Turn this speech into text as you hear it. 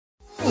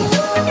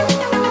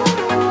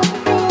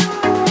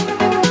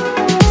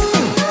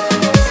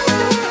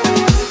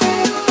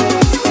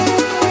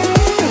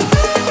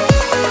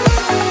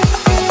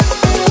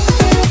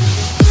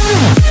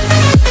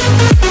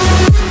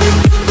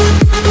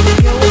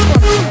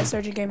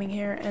Ninja Gaming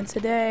here, and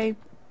today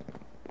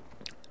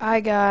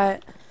I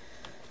got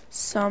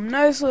some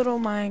nice little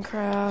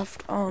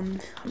Minecraft. I'm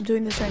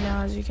doing this right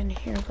now, as you can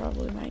hear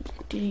probably my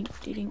ding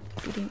ding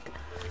ding.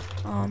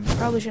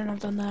 Probably shouldn't have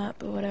done that,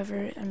 but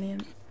whatever. I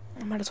mean,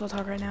 I might as well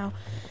talk right now.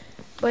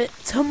 But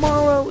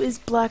tomorrow is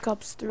Black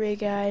Ops 3,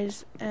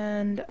 guys,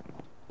 and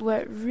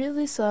what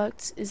really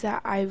sucks is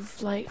that I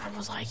was like,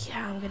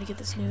 yeah, I'm gonna get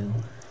this new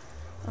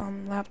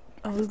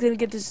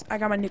I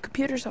got my new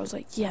computer, so I was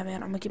like, yeah,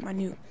 man, I'm gonna get my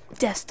new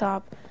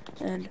desktop,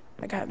 and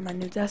I got my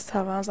new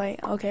desktop, and I was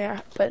like, okay,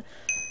 but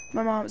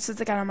my mom, since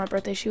I got it on my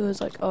birthday, she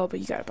was like, oh, but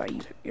you gotta buy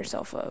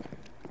yourself a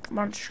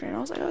monitor screen. I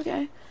was like,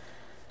 okay.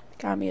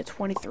 Got me a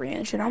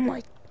 23-inch, and I'm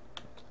like,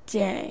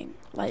 dang,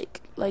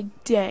 like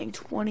dang,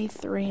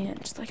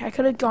 23-inch. Like, I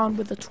could have gone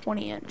with a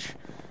 20-inch,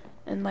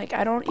 and like,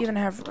 I don't even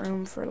have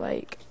room for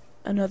like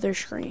another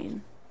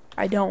screen.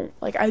 I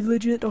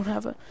legit don't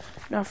have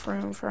enough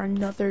room for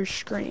another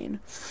screen.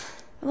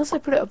 Unless I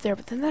put it up there,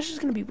 but then that's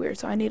just going to be weird.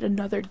 So I need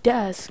another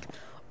desk,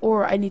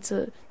 or I need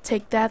to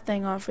take that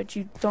thing off, which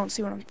you don't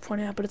see what I'm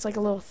pointing at, but it's like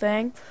a little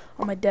thing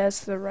on my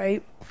desk to the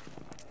right.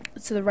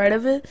 It's to the right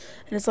of it,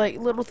 and it's like a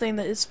little thing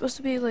that is supposed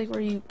to be like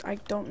where I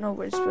don't know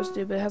what it's supposed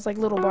to do, but it has like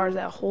little bars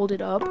that hold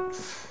it up.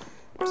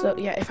 So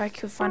yeah, if I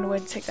could find a way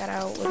to take that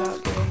out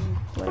without getting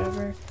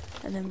whatever,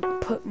 and then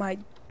put my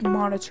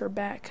monitor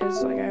back,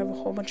 because like I have a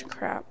whole bunch of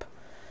crap.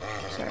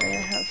 Sorry,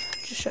 I have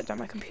just shut down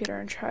my computer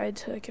and tried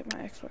to get my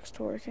Xbox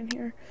to work in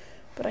here,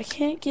 but I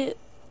can't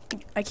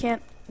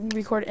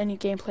record any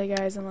gameplay,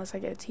 guys, unless I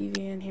get a TV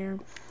in here.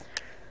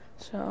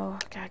 So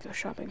gotta go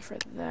shopping for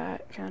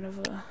that kind of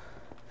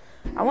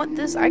I want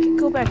this. I could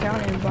go back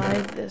out and buy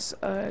this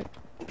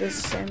this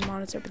same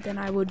monitor, but then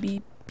I would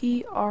be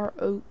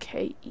broke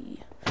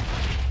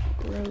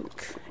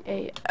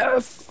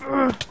AF.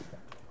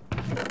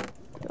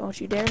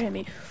 Don't you dare hit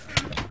me.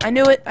 I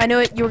knew it.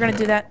 You were gonna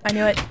do that. I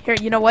knew it. Here,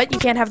 you know what? You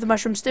can't have the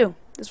mushroom stew.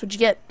 That's what you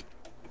get.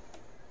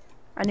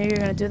 I knew you were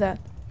gonna do that.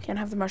 Can't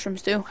have the mushroom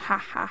stew. Ha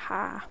ha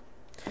ha.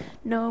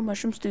 No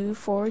mushroom stew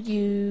for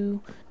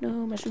you. No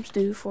mushroom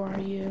stew for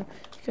you.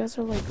 You guys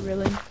are like,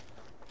 really?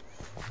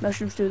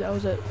 Mushroom stew, that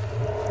was it.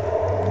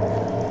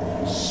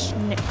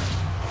 Snip.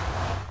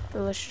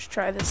 But let's just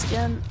try this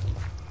again.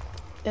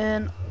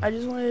 And I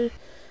just wanted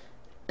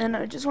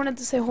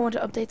to say a whole bunch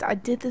of updates. I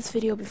did this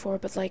video before,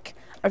 but like,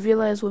 I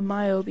realized with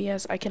my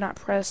OBS, I cannot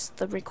press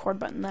the record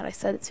button that I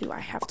set it to. I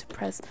have to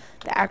press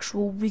the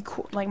actual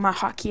record, like my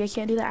hotkey. I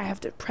can't do that. I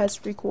have to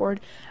press record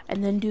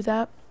and then do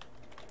that.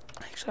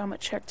 Actually, I'm gonna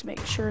check to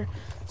make sure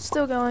it's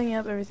still going.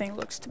 Yep, everything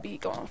looks to be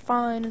going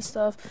fine and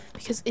stuff,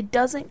 because it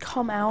doesn't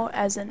come out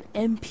as an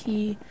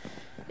MP.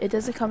 It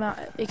doesn't come out.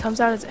 It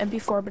comes out as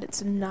MP4, but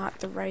it's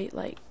not the right,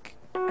 like,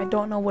 I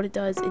don't know what it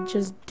does. It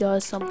just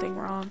does something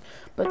wrong.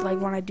 But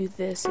like when I do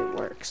this, it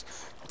works.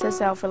 I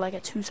test out for like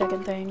a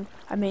 2-second thing.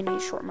 I may need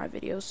to shorten my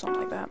videos, something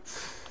like that.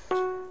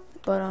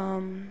 But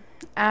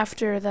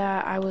after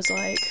that, I was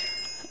like,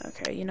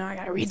 okay, you know, I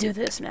gotta redo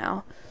this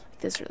now.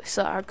 This really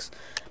sucks,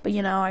 but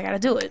you know, I gotta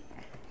do it.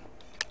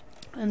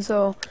 And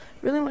so,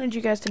 really wanted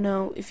you guys to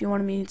know if you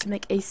wanted me to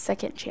make a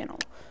second channel.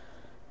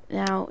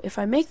 Now, if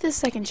I make this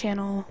second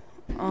channel,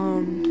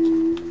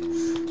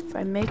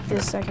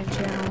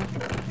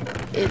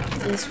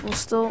 this will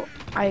still,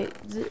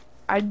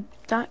 I'm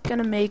not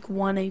gonna make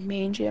one a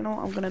main channel.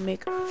 I'm gonna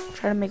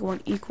try to make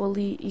one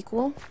equally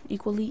equal.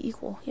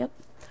 Yep.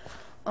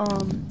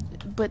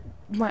 But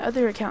my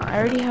other account, I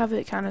already have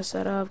it kind of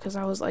set up, because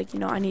I was like, you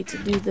know, I need to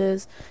do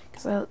this,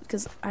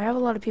 because I have a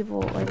lot of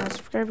people, like my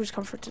subscribers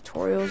come for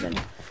tutorials,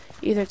 and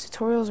either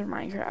tutorials or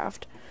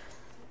Minecraft,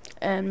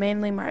 and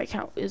mainly my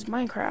account is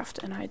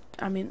Minecraft, and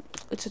I mean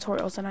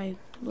tutorials, and I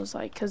was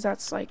like, because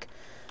that's like,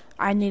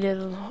 I needed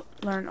to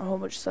learn a whole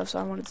bunch of stuff, so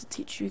I wanted to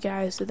teach you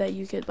guys so that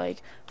you could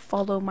like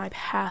follow my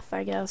path,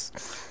 I guess.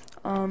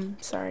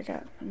 Sorry,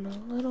 I'm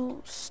a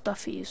little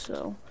stuffy,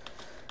 so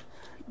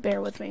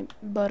bear with me.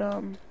 But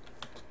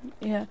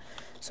yeah,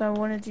 so I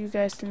wanted you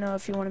guys to know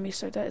if you wanted me to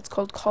start that. It's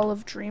called Call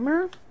of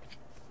Dreamer.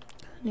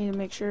 I need to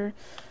make sure,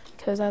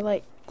 because I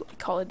like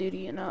Call of Duty,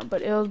 you know,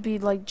 but it'll be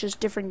like just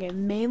different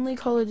game, mainly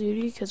Call of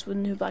Duty, because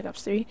when new Black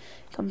Ops 3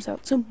 comes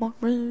out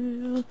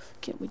tomorrow,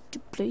 can't wait to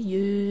play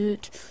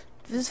it.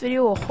 This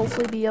video will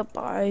hopefully be up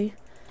by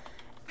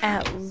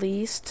at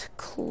least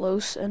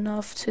close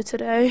enough to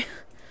today.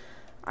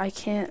 I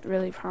can't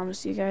really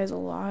promise you guys a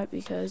lot,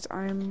 because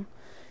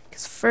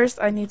first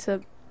I need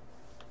to,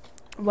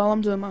 while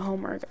I'm doing my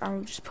homework,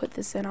 I'll just put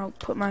this in. I'll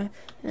put my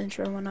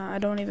intro and whatnot. I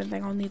don't even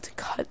think I'll need to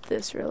cut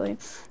this, really,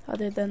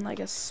 other than like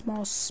a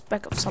small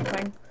speck of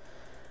something.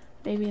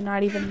 Maybe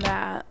not even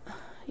that.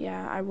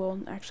 Yeah, I will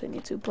actually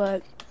need to,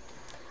 but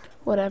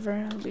whatever.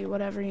 It'll be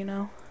whatever, you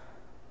know.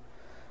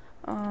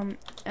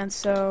 And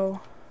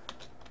so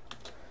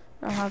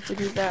I'll have to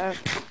do that,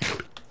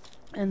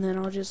 and then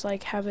I'll just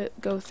like have it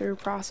go through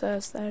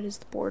process. That is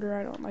the border.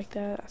 I don't like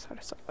that. That's how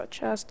to stop a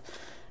chest.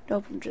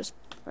 Nope,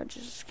 I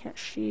just can't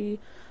see.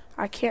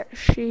 I can't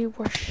see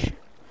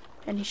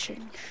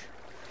anything.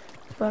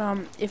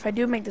 But if I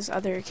do make this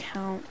other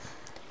account,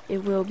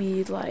 it will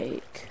be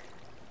like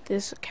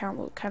this account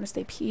will kind of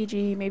stay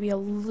PG. Maybe a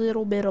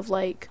little bit of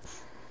like,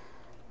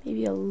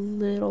 maybe a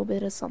little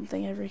bit of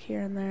something over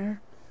here and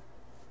there.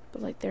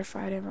 But like they're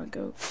fighting, I'm gonna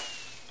go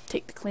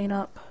take the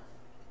cleanup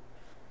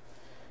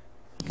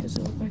because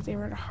it looked like they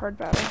were in a hard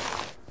battle.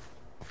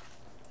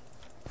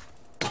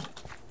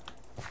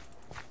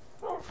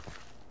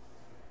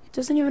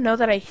 Doesn't even know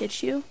that I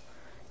hit you.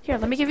 Here,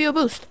 let me give you a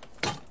boost.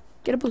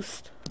 Get a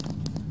boost.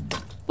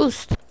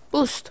 Boost.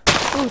 Boost.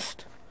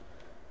 Boost.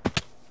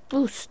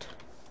 Boost.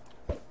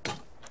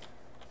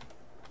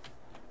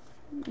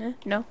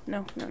 No.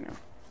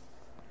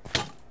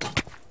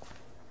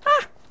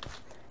 Ah!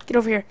 Get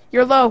over here.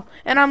 You're low,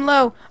 and I'm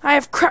low. I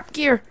have crap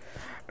gear.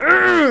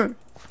 Ah!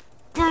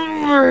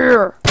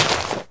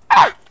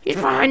 He's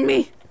behind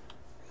me.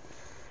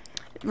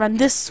 Run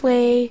this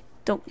way.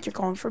 Don't. You're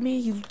going for me.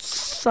 You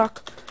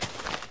suck.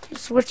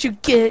 That's what you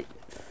get.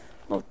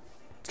 Well,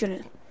 it's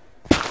gonna.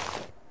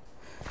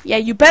 Yeah,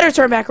 you better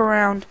turn back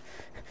around.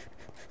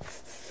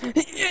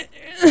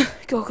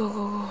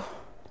 Go.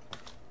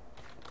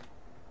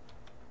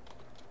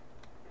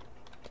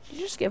 Did you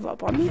just give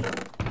up on me?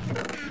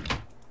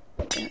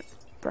 Yeah,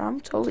 bro,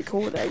 I'm totally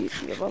cool with that. You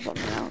can give up on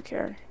me. I don't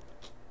care.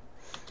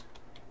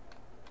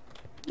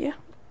 Yeah,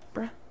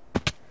 bro.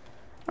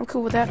 I'm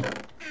cool with that. I'm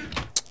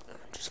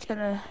just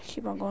gonna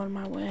keep on going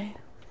my way.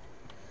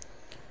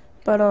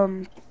 But,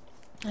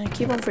 I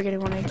keep on forgetting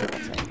what I keep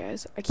on saying,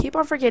 guys. I keep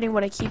on forgetting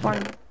what I keep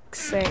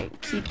saying,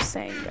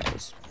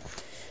 guys.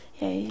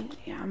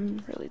 Yeah,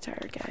 I'm really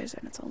tired, guys,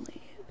 and it's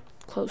only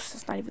close.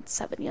 It's not even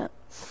 7 yet.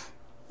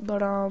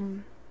 But,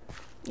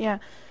 yeah,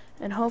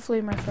 and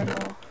hopefully my friend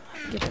will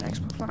get an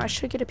Xbox One. I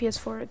should get a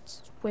PS4.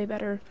 It's way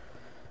better,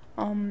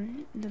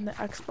 than the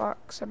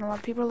Xbox, and a lot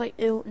of people are like,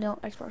 ew, no,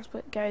 Xbox.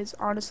 But, guys,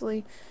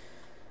 honestly,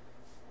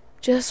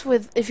 just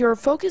if you're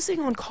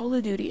focusing on Call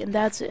of Duty and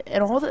that's it,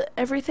 and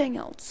everything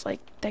else like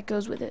that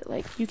goes with it,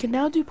 like you can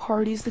now do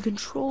parties, the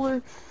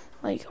controller,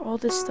 like all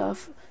this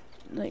stuff,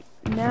 like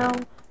now,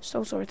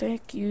 sorry,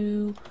 thank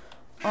you,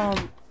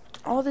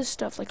 all this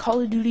stuff, like Call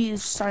of Duty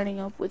is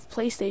signing up with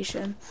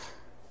PlayStation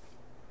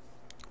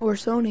or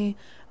Sony,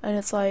 and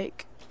it's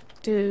like,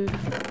 dude,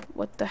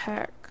 what the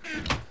heck?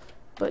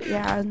 But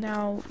yeah,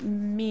 now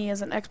me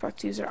as an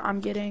Xbox user, I'm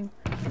getting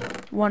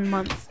 1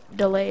 month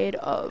delayed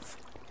of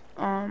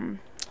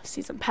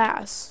season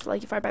pass.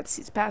 Like if I buy the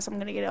season pass, I'm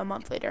gonna get it a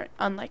month later,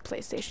 unlike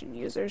PlayStation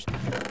users,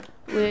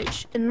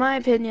 which in my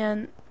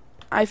opinion,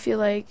 I feel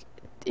like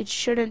they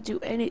shouldn't do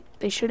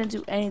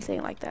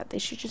anything like that. They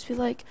should just be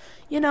like,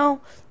 you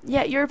know,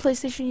 yeah, you're a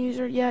PlayStation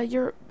user, yeah,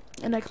 you're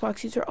an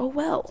Xbox user, oh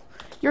well.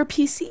 You're a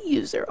PC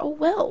user, oh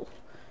well.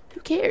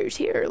 Who cares?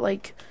 Here,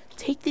 like,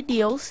 take the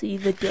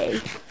DLC the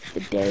day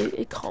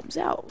it comes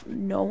out.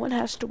 No one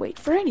has to wait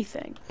for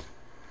anything.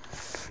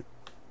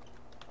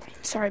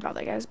 Sorry about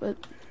that, guys, but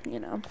you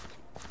know.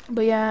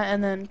 But yeah,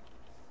 and then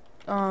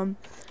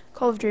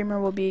Call of Dreamer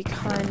will be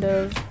kind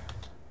of a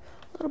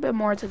little bit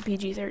more to the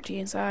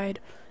PG-13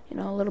 side, you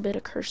know, a little bit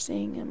of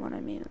cursing and what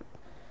I mean.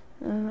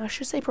 I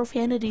should say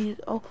profanity.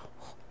 Oh,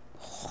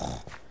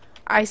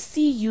 I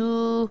see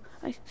you.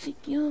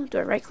 Do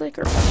I right click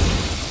or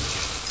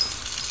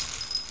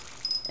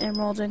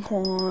emeralds and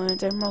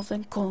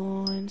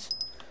coins?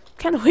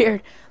 Kind of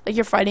weird. Like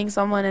you're fighting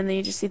someone and then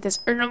you just see this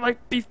and you're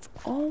like beef.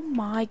 Oh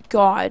my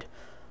god.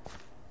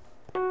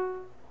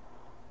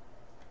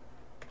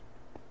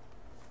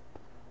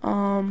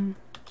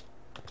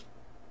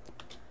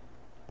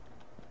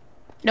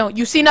 No,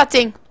 you see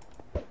nothing.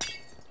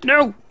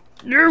 No.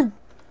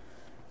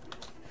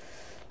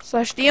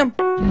 Slash DM.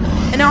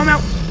 And now I'm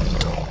out.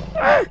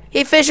 Ah,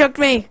 he fish hooked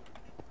me.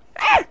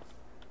 Ah,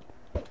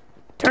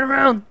 turn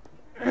around.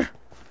 Ah,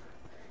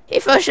 he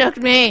fish hooked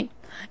me.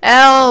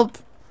 Help.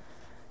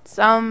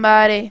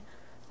 Somebody.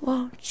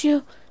 Won't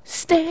you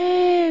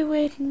stay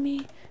with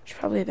me? It's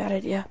probably a bad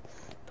idea.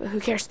 But who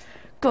cares?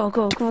 Go.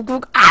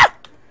 Ah!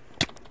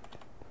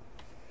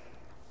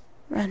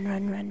 Run.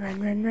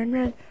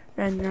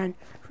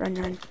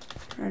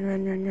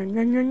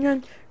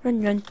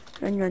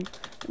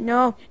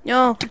 No.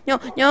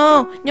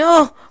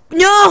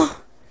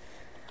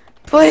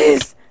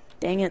 Please.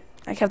 Dang it.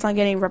 I kept on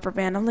getting rubber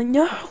band. I'm like,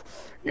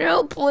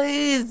 no,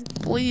 please.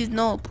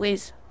 No,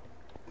 please.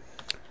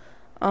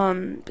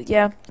 But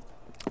yeah.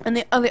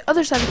 And on the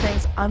other side of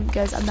things,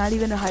 guys, I'm not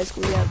even in high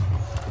school yet.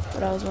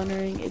 But I was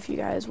wondering if you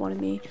guys wanted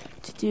me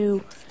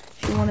to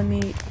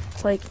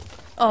like,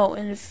 oh,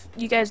 and if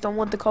you guys don't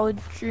want the Call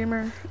of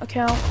Dreamer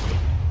account,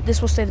 this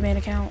will stay the main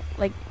account,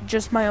 like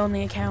just my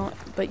only account,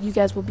 but you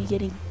guys will be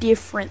getting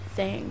different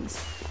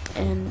things,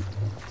 and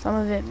some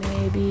of it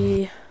may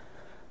be,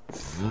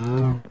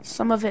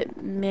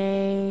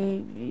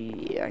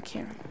 I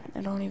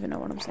don't even know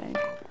what I'm saying,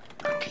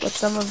 but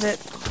some of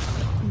it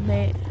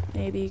may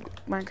be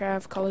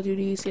Minecraft, Call of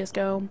Duty,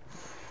 CSGO,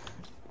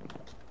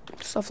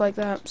 stuff like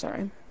that.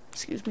 Sorry,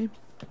 excuse me.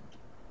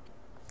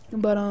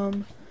 But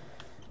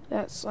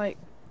that's like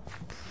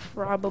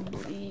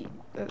probably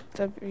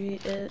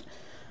it.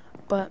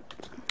 But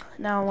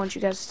now I want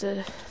you guys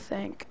to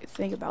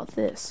think about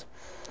this.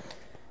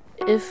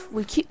 if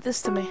we keep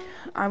this to me,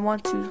 I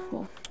want to,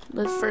 well,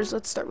 let's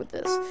start with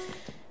this.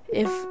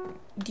 If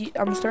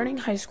I'm starting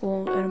high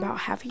school in about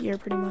half a year,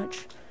 pretty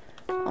much,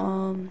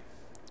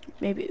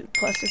 maybe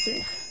plus the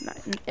 3, not,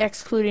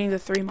 excluding the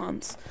 3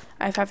 months,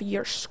 I have half a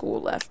year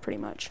school left, pretty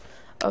much,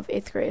 of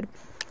 8th grade.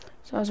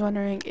 So I was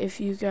wondering if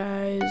you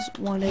guys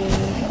wanted,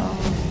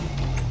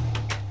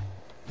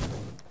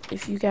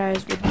 if you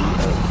guys would be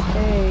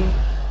okay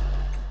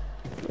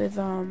with,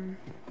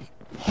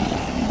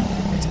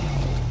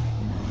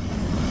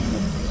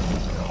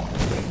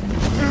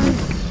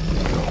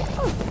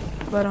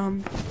 but,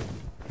 you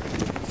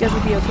guys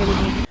would be okay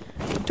with me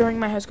during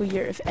my high school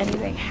year, if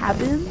anything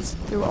happens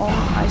through all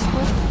of high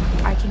school,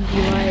 I can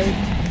be like,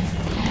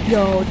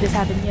 yo, this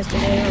happened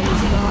yesterday, or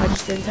I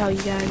just didn't tell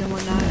you guys and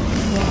whatnot.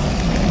 Well,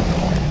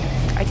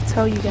 I can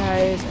tell you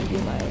guys and be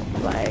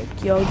like,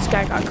 yo, this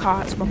guy got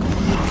caught smoking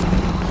weed or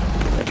something.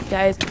 But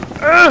guys,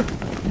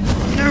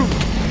 no.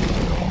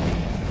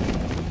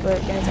 But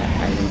guys,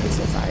 I read this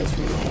advice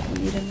for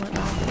weed and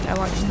whatnot. I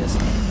watched this.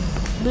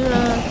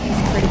 Luna, he's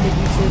a pretty big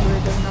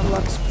YouTuber, doesn't have a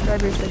lot of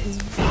subscribers, but his,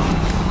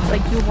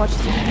 like, you'll watch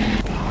his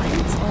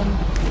videos, and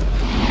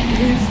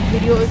his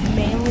video is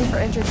mainly for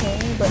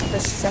entertaining, but the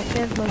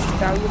second most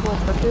valuable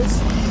purpose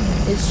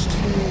is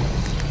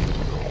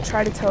to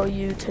try to tell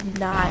you to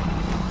not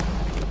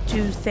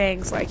do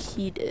things like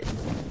he did.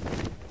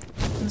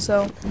 And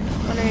so,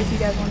 I'm wondering if you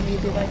guys want me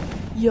to be like,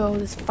 yo,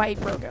 this fight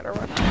broke out or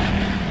whatnot.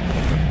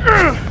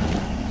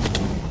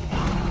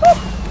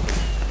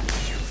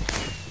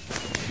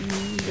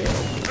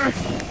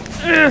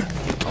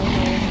 Oh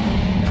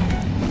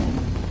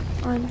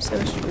no. I'm so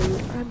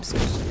screwed. I'm so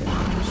screwed.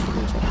 I'm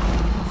screwed.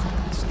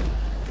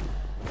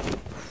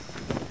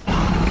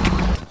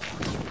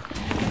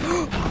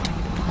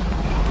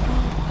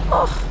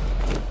 Oh.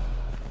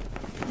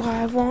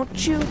 Why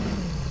won't you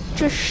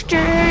just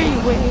stay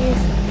away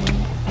from me?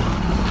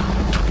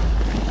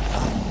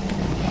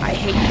 I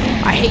hate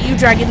you. I hate you,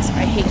 dragons.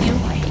 I hate you.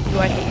 I hate you.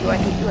 I hate you. I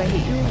hate you. I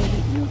hate you. I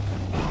hate you. I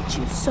hate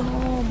you so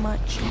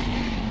much.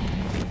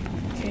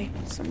 Okay,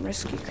 some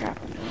risky crap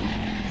I'm doing.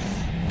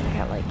 I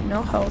got like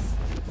no health,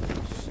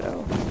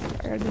 so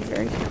I gotta be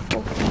very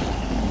careful.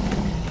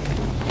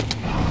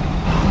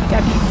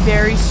 Gotta be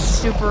very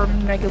super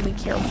megally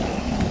careful.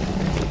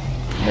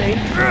 Ready?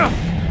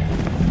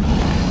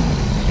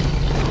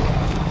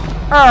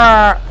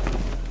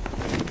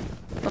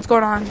 What's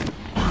going on? Is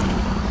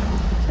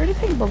there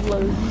anything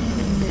below me?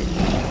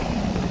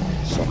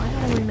 So I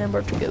gotta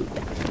remember to go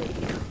that way.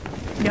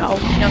 No,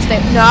 no, stay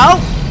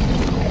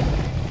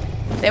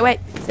away.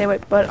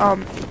 But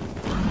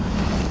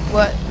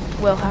what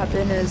will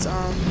happen is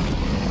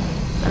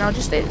and I'll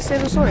just say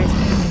the stories.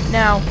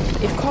 Now,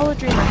 if Call of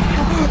Dreamer,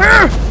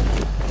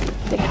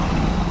 dang it,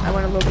 I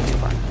went a little bit too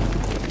far.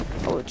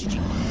 Oh, GG.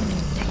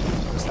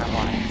 That's not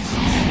why.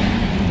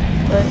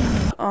 But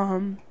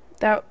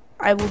that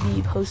I will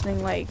be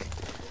posting like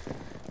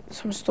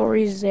some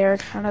stories there,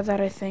 kind of that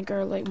I think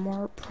are like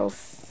more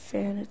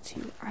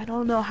profanity. I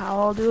don't know how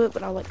I'll do it,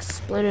 but I'll like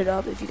split it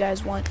up if you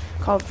guys want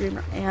Call of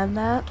Dreamer and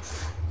that.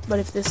 But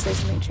if this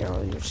stays in the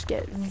channel, you'll just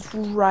get a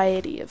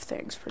variety of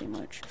things, pretty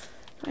much.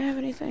 Do I have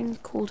anything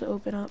cool to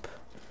open up?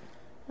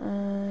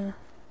 No.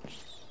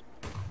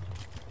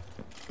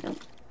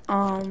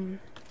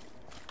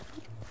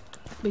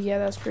 But yeah,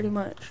 that's pretty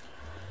much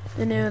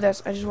the new. I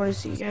just want to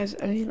see you guys.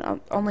 I mean,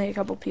 only a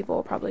couple people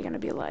are probably gonna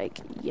be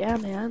like, yeah,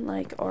 man,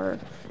 like, or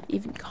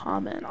even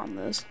comment on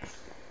this.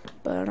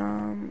 But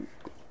I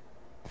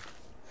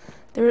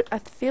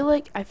feel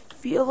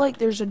like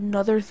there's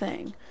another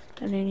thing.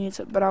 And he needs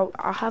it, but I'll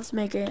have to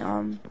make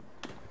a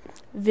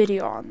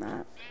video on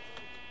that.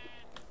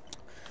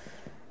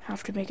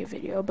 Have to make a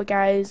video, but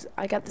guys,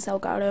 I got this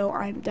Elgato.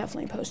 I'm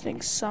definitely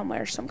posting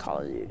somewhere some Call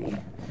of Duty,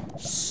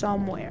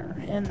 somewhere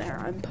in there.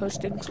 I'm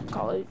posting some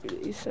Call of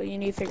Duty, so you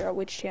need to figure out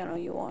which channel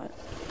you want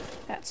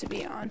that to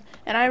be on.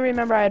 And I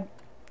remember I had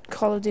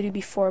Call of Duty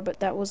before, but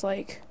that was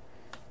like,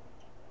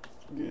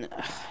 no,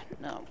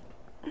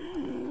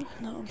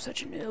 I'm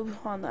such a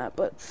noob on that,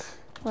 but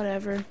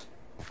whatever.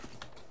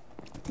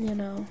 You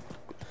know.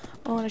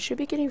 Oh, and I should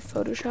be getting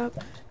Photoshop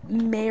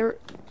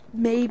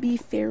maybe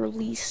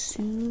fairly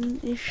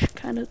soon-ish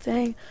kind of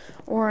thing,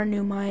 or a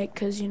new mic,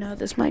 because you know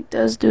this mic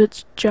does do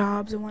its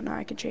jobs and whatnot.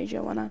 I can change it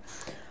and whatnot,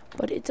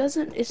 but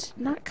it's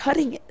not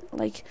cutting it.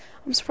 Like,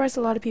 I'm surprised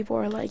a lot of people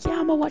are like, yeah,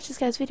 I'm gonna watch this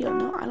guy's video.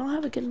 No, I don't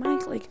have a good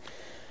mic. Like,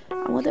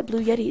 I want that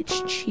Blue Yeti.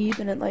 It's cheap,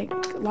 and it, like,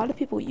 a lot of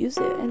people use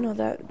it. I know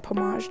that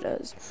Pomage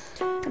does.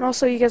 And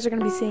also, you guys are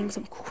gonna be seeing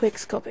some quick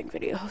scoping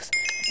videos,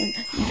 and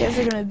you guys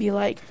are gonna be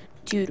like,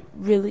 dude,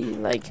 really,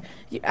 like,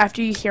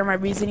 after you hear my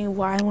reasoning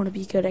why I want to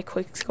be good at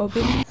quick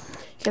scoping, you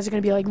guys are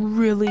gonna be like,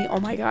 really, oh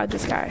my god,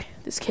 this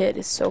kid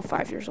is so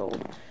 5 years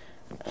old.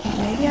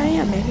 Maybe I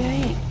am, maybe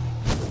I ain't.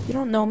 You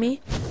don't know me.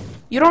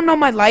 You don't know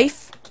my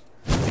life.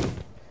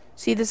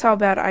 See, this is how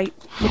bad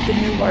with the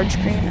new large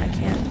screen, I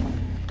can't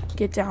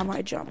get down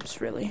my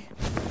jumps, really.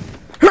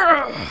 As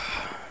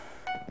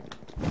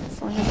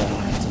long as I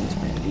don't have to use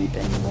my leap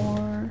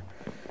anymore.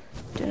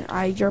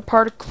 Your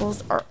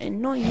particles are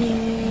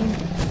annoying,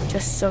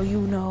 just so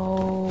you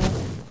know.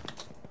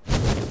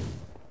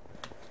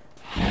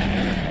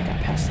 I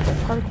got past the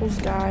particles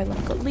die,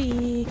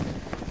 luckily.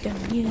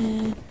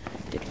 I'm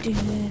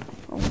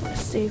gonna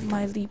save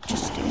my leap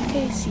just in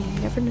case, you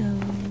never know.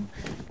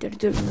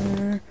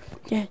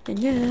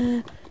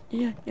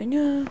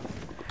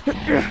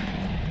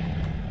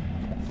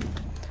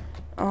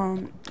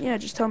 Yeah,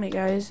 just tell me,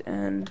 guys,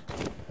 and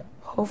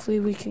hopefully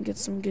we can get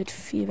some good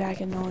feedback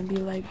and no one be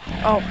like,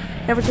 oh,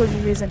 never told you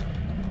the reason.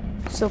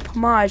 So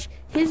Pomage,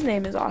 his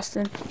name is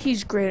Austin.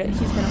 He's great.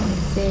 He's been on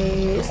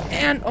Phase,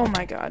 and oh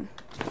my god,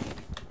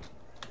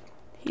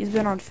 he's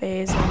been on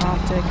Phase and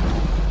Optic.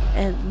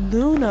 And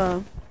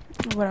Luna,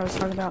 what I was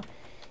talking about,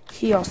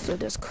 he also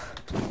does.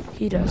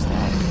 He does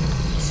that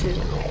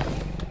too.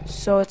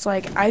 So it's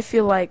like I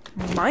feel like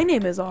my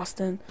name is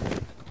Austin.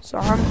 So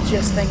I'm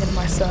just thinking to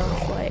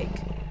myself, like,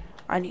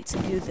 I need to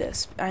do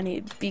this. I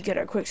need to be good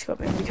at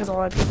quickscoping, because a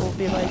lot of people will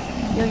be like,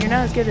 yo, you're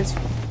not as good as,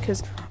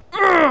 because,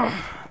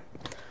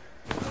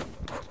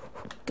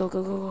 go,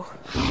 go, go, go.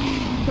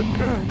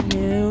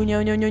 No,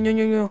 no, no, no, no,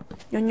 no, no,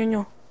 no, no,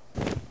 no.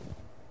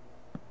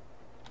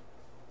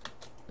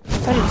 I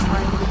thought he was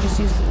fine. He could just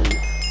use the leap.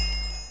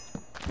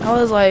 I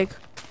was like, is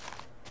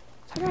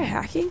that guy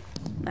hacking?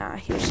 Nah,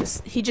 he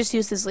just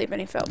used his leap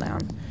and he fell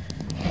down.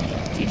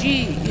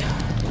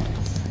 GG.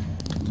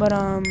 But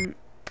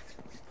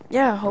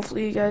yeah,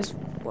 hopefully you guys.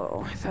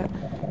 Whoa, I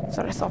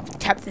thought I saw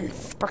Captain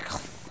Sparkle,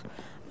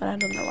 but I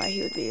don't know why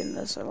he would be in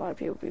this. A lot of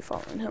people would be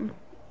following him.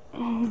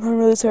 I'm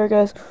really sorry,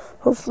 guys.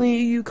 Hopefully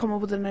you come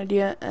up with an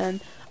idea,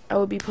 and I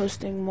will be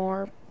posting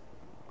more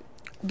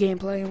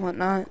gameplay and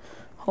whatnot.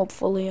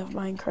 Hopefully of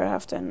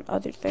Minecraft and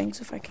other things,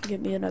 if I can get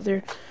me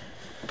another.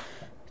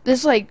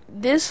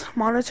 This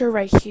monitor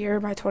right here,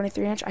 my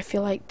 23-inch, I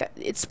feel like that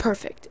it's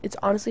perfect. It's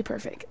honestly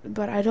perfect.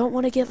 But I don't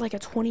want to get like a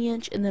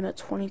 20-inch and then a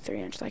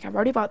 23-inch. Like, I've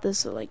already bought this,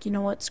 so like, you know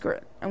what? Screw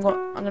it. I'm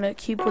gonna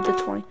keep with the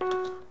 20.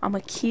 I'm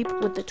gonna keep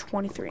with the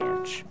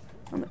 23-inch.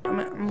 I'm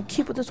gonna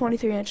keep with the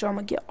 23-inch. So I'm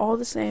gonna get all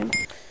the same.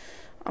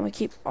 I'm gonna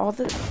get all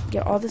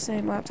the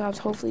same laptops.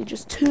 Hopefully,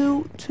 just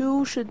two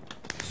should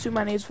suit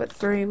my needs. But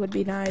 3 would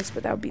be nice,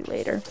 but that would be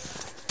later.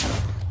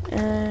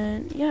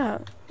 And yeah,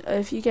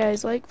 if you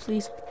guys like,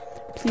 please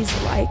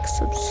like,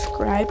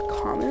 subscribe,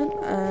 comment,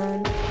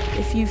 and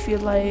if you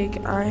feel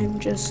like I'm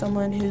just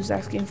someone who's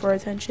asking for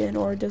attention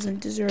or doesn't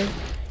deserve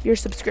your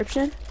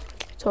subscription,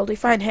 totally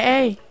fine.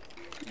 Hey,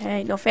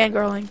 no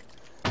fangirling.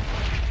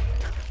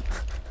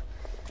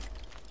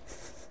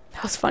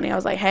 That was funny. I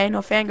was like, hey, no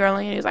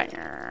fangirling, and he was like,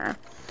 "Arr."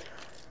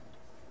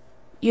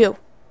 You,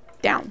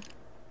 down.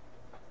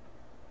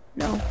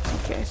 No?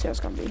 Okay, so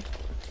it's gonna be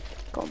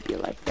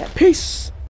like that. Peace!